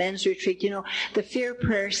come on the men's retreat. The fear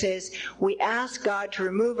prayer says, we ask God to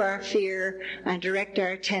remove our fear and direct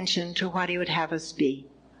our attention to what He would have us be.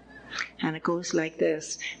 And it goes like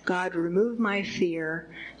this: God, remove my fear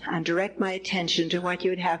and direct my attention to what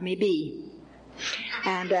You would have me be.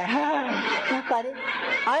 And I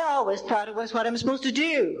always thought it was what I'm supposed to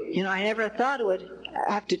do. I never thought it would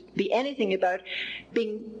have to be anything about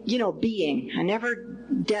being, being. I never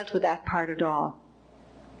dealt with that part at all.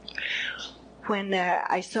 When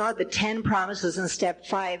I saw the 10 promises in step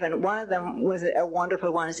 5, and one of them was a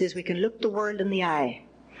wonderful one. It says we can look the world in the eye.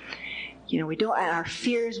 Our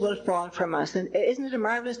fears will fall from us. And isn't it a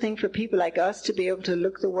marvelous thing for people like us to be able to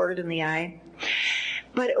look the world in the eye?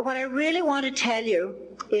 But what I really want to tell you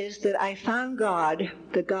is that I found God,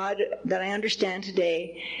 the God that I understand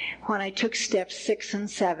today, when I took steps 6 and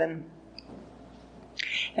 7.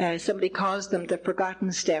 Somebody calls them the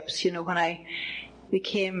forgotten steps. When I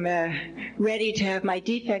became ready to have my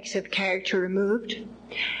defects of character removed,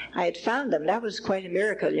 I had found them. That was quite a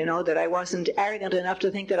miracle, that I wasn't arrogant enough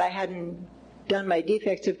to think that I hadn't done my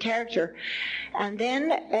defects of character. And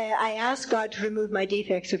then I asked God to remove my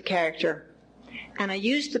defects of character. And I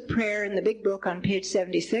used the prayer in the big book on page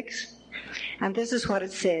 76. And this is what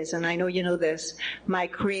it says, and I know you know this. My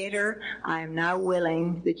Creator, I am now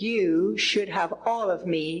willing that you should have all of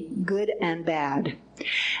me, good and bad.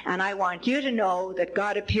 And I want you to know that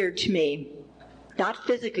God appeared to me, not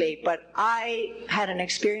physically, but I had an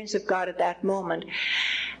experience of God at that moment.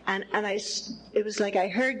 And it was like I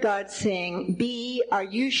heard God saying, "B, are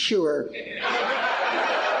you sure?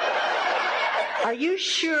 Are you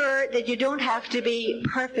sure that you don't have to be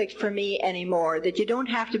perfect for me anymore? That you don't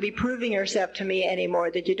have to be proving yourself to me anymore?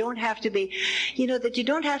 That you don't have to be, that you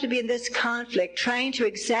don't have to be in this conflict trying to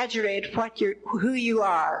exaggerate who you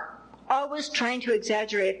are. Always trying to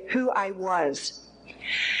exaggerate who I was."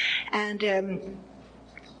 And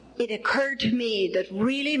it occurred to me that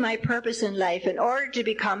really my purpose in life, in order to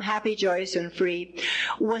become happy, joyous, and free,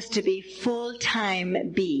 was to be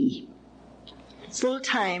full-time B.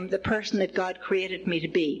 Full-time, the person that God created me to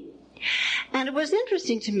be. And it was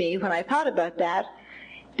interesting to me when I thought about that,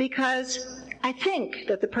 because I think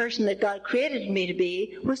that the person that God created me to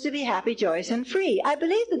be was to be happy, joyous, and free. I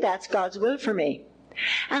believe that that's God's will for me.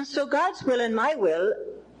 And so God's will and my will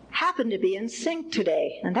happen to be in sync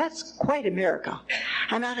today, and that's quite a miracle.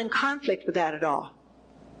 I'm not in conflict with that at all.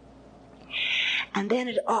 And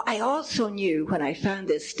then I also knew, when I found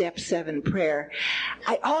this Step 7 prayer,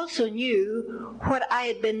 I also knew what I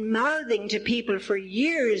had been mouthing to people for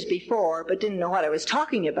years before, but didn't know what I was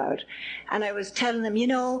talking about. And I was telling them,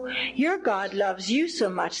 your God loves you so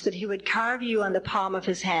much that he would carve you on the palm of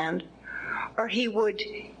his hand, or he would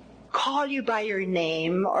call you by your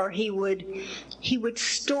name, or he would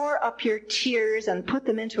store up your tears and put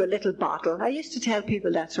them into a little bottle. I used to tell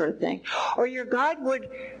people that sort of thing. Or your God would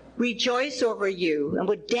rejoice over you and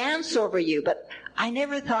would dance over you. But I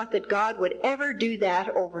never thought that God would ever do that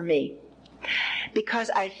over me, because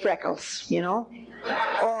I had freckles,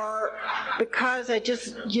 or because I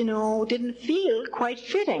just, didn't feel quite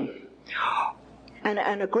fitting.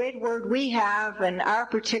 And a great word we have in our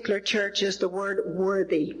particular church is the word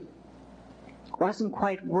worthy. Wasn't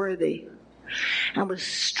quite worthy. I was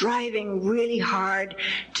striving really hard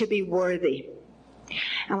to be worthy.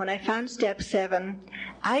 And when I found Step 7,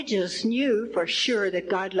 I just knew for sure that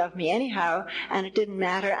God loved me anyhow, and it didn't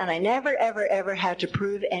matter, and I never, ever, ever had to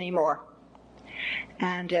prove anymore.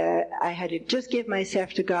 And I had to just give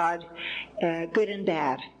myself to God, good and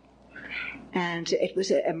bad. And it was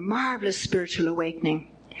a marvelous spiritual awakening.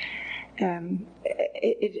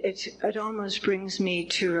 It almost brings me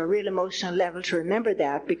to a real emotional level to remember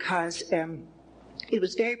that, because it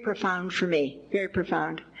was very profound for me, very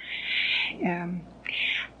profound.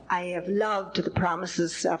 I have loved the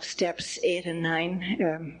promises of Steps 8 and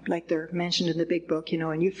 9, like they're mentioned in the big book, a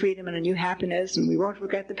new freedom and a new happiness, and we won't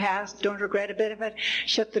regret the past, don't regret a bit of it,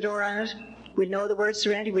 shut the door on it. We'll know the word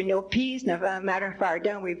serenity, we'll know peace, no matter how far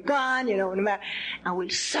down we've gone, and we'll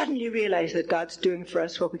suddenly realize that God's doing for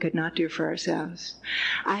us what we could not do for ourselves.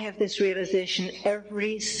 I have this realization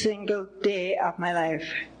every single day of my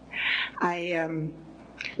life. I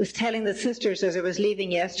was telling the sisters as I was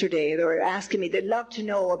leaving yesterday, they were asking me, they'd love to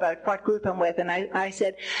know about what group I'm with, and I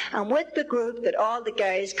said, I'm with the group that all the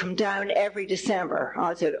guys come down every December.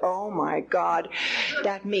 I said, oh my God,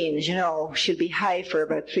 that means, she'll be high for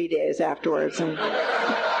about 3 days afterwards, and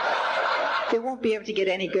they won't be able to get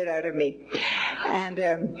any good out of me. And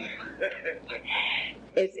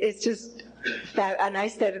it's just, and I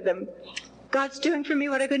said to them, God's doing for me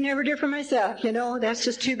what I could never do for myself, that's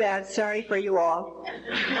just too bad. Sorry for you all.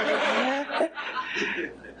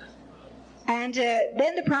 And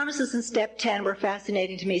then the promises in Step 10 were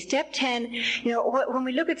fascinating to me. Step 10, when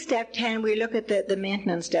we look at Step 10, we look at the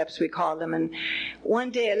maintenance steps, we call them. And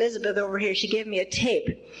one day, Elizabeth over here, she gave me a tape,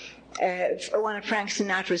 one of Frank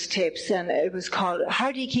Sinatra's tapes, and it was called,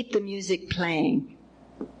 How Do You Keep the Music Playing?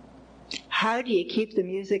 How do you keep the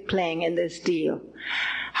music playing in this deal?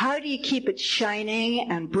 How do you keep it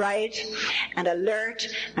shining and bright and alert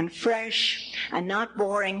and fresh and not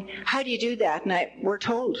boring? How do you do that? And we're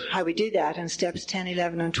told how we do that in Steps 10,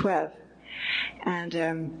 11, and 12.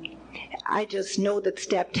 And I just know that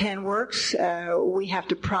Step 10 works. We have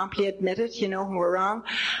to promptly admit it, when we're wrong.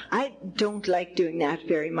 I don't like doing that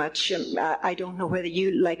very much. I don't know whether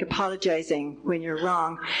you like apologizing when you're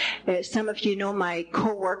wrong. Some of you know my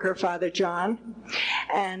co-worker, Father John,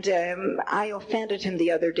 and I offended him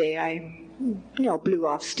the other day. I blew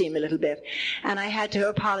off steam a little bit, and I had to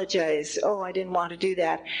apologize. Oh, I didn't want to do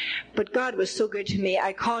that. But God was so good to me.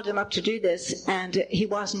 I called him up to do this, and he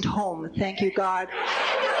wasn't home. Thank you, God.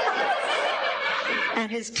 And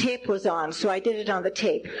his tape was on, so I did it on the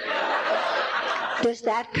tape. Does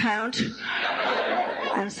that count?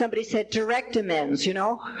 And somebody said direct amends,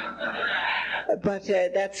 But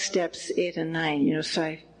that's Steps 8 and 9, so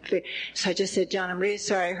I So I just said, John, I'm really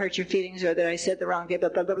sorry I hurt your feelings, or that I said the wrong thing, blah,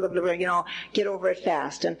 blah, blah, blah, blah, get over it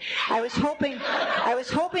fast. And I was hoping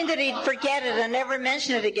that he'd forget it and never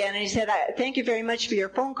mention it again. And he said, thank you very much for your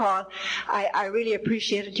phone call. I really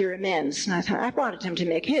appreciated your amends. And I thought, I wanted him to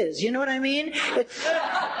make his. You know what I mean? It's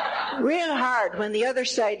real hard when the other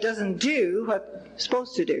side doesn't do what it's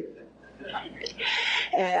supposed to do.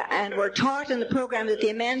 And we're taught in the program that the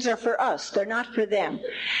amends are for us, they're not for them.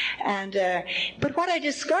 But what I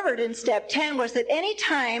discovered in step 10 was that any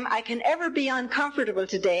time I can ever be uncomfortable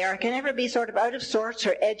today, or I can ever be sort of out of sorts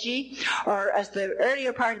or edgy, or as the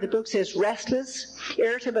earlier part of the book says, restless,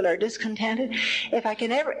 irritable, or discontented,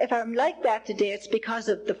 if I'm like that today, it's because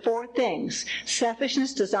of the 4 things: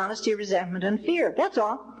 selfishness, dishonesty, resentment, and fear. That's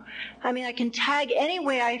all. I mean, I can tag any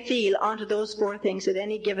way I feel onto those 4 things at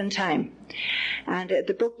any given time. And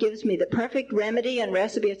the book gives me the perfect remedy and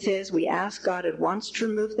recipe. It says we ask God at once to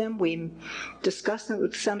remove them, we discuss them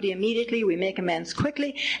with somebody immediately, we make amends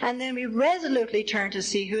quickly, and then we resolutely turn to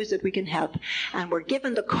see who is it we can help. And we're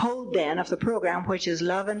given the code then of the program, which is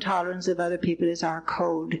love and tolerance of other people is our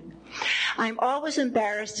code. I'm always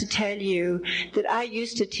embarrassed to tell you that I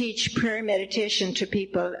used to teach prayer meditation to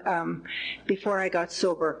people before I got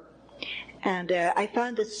sober. And I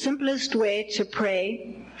found the simplest way to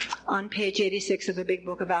pray on page 86 of the Big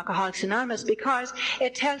Book of Alcoholics Anonymous, because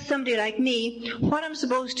it tells somebody like me what I'm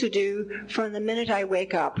supposed to do from the minute I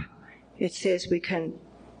wake up. It says we can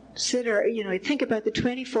think about the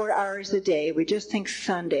 24 hours a day. We just think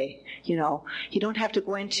Sunday, you don't have to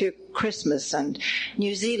go into Christmas and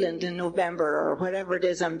New Zealand in November or whatever it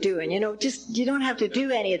is I'm doing. You don't have to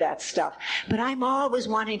do any of that stuff. But I'm always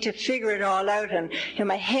wanting to figure it all out. And in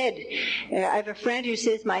my head, I have a friend who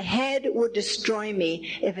says my head would destroy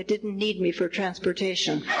me if it didn't need me for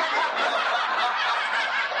transportation.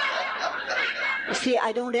 See,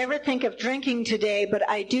 I don't ever think of drinking today, but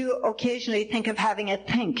I do occasionally think of having a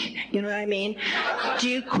think. You know what I mean? Do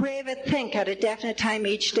you crave a think at a definite time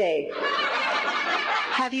each day?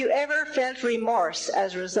 Have you ever felt remorse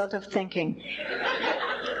as a result of thinking?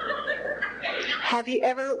 Have you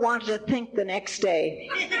ever wanted to think the next day?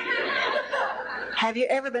 Have you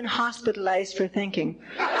ever been hospitalized for thinking?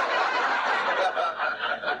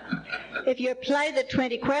 If you apply the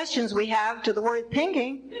 20 questions we have to the word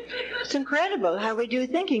thinking, it's incredible how we do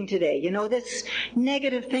thinking today. This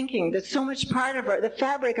negative thinking that's so much part of the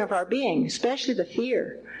fabric of our being, especially the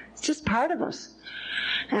fear. It's just part of us.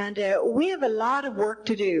 And we have a lot of work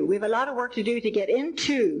to do. We have a lot of work to do to get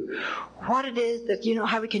into what it is that,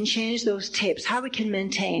 how we can change those tapes, how we can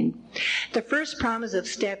maintain. The first promise of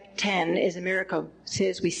step 10 is a miracle. It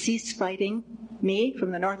says we cease fighting. Me,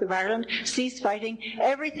 from the north of Ireland, cease fighting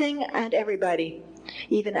everything and everybody,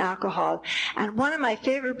 even alcohol. And one of my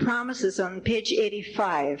favorite promises on page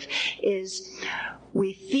 85 is,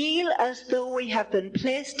 we feel as though we have been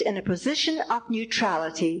placed in a position of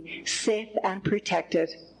neutrality, safe and protected.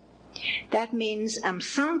 That means I'm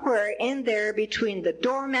somewhere in there between the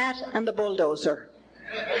doormat and the bulldozer.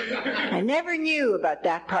 I never knew about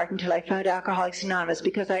that part until I found Alcoholics Anonymous,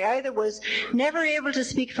 because I either was never able to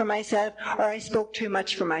speak for myself or I spoke too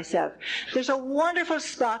much for myself. There's a wonderful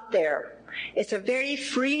spot there. It's a very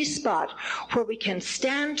free spot where we can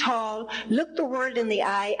stand tall, look the world in the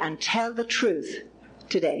eye, and tell the truth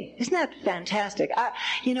today. Isn't that fantastic?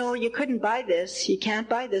 You couldn't buy this. You can't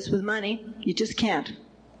buy this with money. You just can't.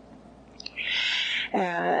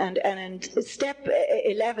 And in step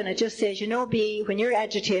 11, it just says, B, when you're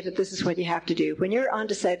agitated, this is what you have to do. When you're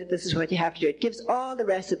undecided, this is what you have to do. It gives all the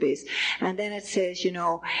recipes. And then it says,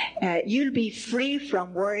 you'll be free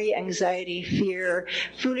from worry, anxiety, fear,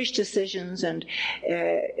 foolish decisions, and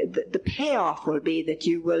the payoff will be that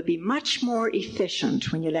you will be much more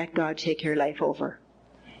efficient when you let God take your life over.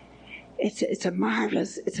 It's a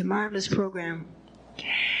marvelous program.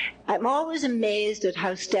 I'm always amazed at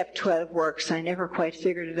how step 12 works. I never quite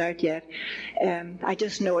figured it out yet. I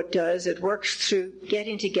just know it does. It works through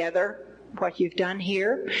getting together what you've done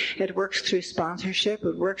here. It works through sponsorship.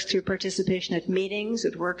 It works through participation at meetings.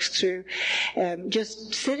 It works through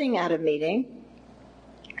just sitting at a meeting,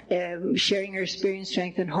 sharing your experience,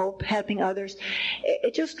 strength, and hope, helping others.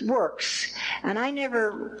 It just works. And I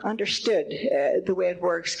never understood the way it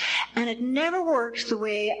works. And it never works the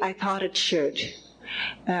way I thought it should.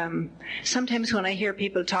 Sometimes when I hear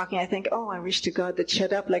people talking, I think, I wish to God they'd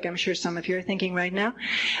shut up, like I'm sure some of you are thinking right now.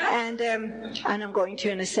 And I'm going to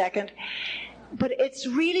in a second. But it's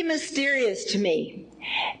really mysterious to me,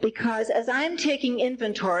 because as I'm taking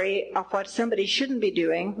inventory of what somebody shouldn't be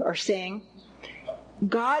doing or saying,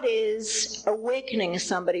 God is awakening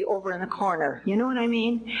somebody over in the corner. You know what I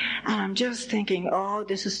mean? And I'm just thinking, oh,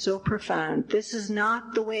 this is so profound. This is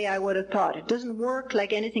not the way I would have thought. It doesn't work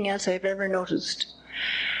like anything else I've ever noticed.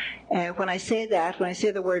 When I say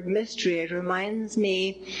the word mystery, it reminds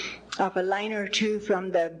me of a line or two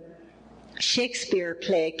from the Shakespeare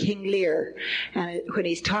play King Lear, and when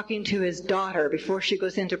he's talking to his daughter before she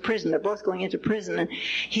goes into prison, they're both going into prison, and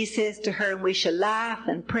he says to her, "We shall laugh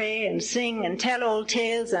and pray and sing and tell old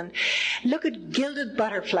tales and look at gilded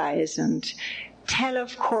butterflies and tell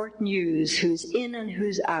of court news, who's in and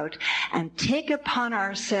who's out, and take upon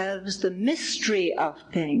ourselves the mystery of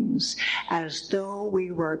things as though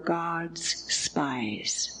we were God's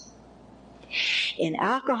spies." In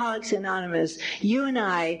Alcoholics Anonymous, you and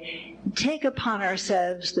I take upon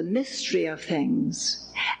ourselves the mystery of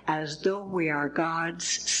things as though we are God's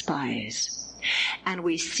spies. And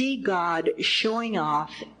we see God showing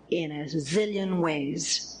off in a zillion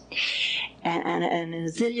ways, and in a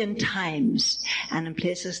zillion times, and in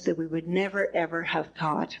places that we would never ever have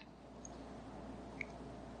thought.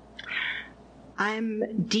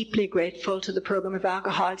 I'm deeply grateful to the program of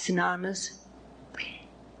Alcoholics Anonymous.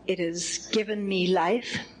 It has given me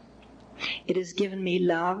life. It has given me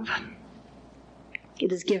love. It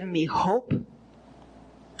has given me hope.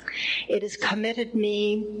 It has committed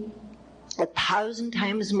me 1,000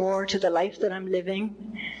 times more to the life that I'm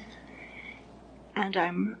living.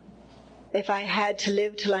 And if I had to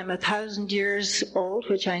live till I'm 1,000 years old,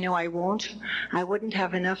 which I know I won't, I wouldn't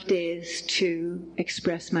have enough days to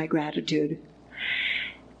express my gratitude.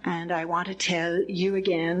 And I want to tell you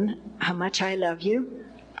again how much I love you,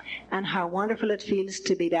 and how wonderful it feels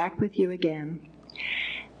to be back with you again,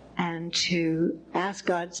 and to ask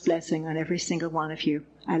God's blessing on every single one of you.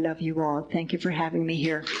 I love you all. Thank you for having me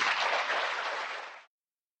here.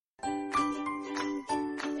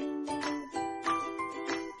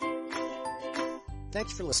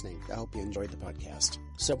 Thanks for listening. I hope you enjoyed the podcast.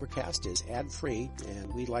 Sobercast is ad-free,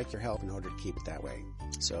 and we'd like your help in order to keep it that way.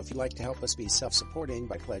 So if you'd like to help us be self-supporting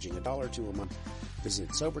by pledging $1 or $2 a month, visit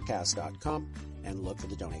Sobercast.com and look for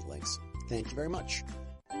the donate links. Thank you very much.